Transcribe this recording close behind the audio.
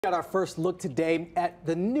Got our first look today at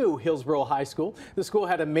the new Hillsboro High School. The school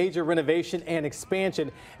had a major renovation and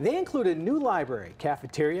expansion. They included a new library,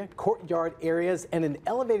 cafeteria, courtyard areas, and an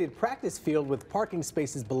elevated practice field with parking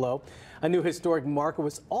spaces below. A new historic marker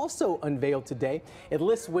was also unveiled today. It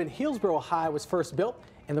lists when Hillsboro High was first built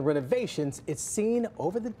and the renovations it's seen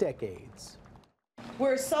over the decades.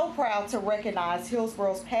 We're so proud to recognize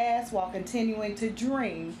Hillsboro's past while continuing to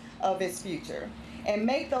dream of its future and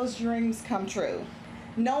make those dreams come true.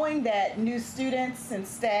 Knowing that new students and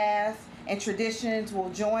staff and traditions will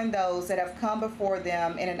join those that have come before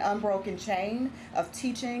them in an unbroken chain of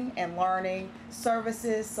teaching and learning,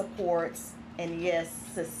 services, supports, and yes,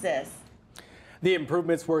 success. The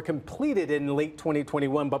improvements were completed in late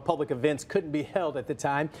 2021, but public events couldn't be held at the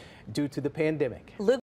time due to the pandemic.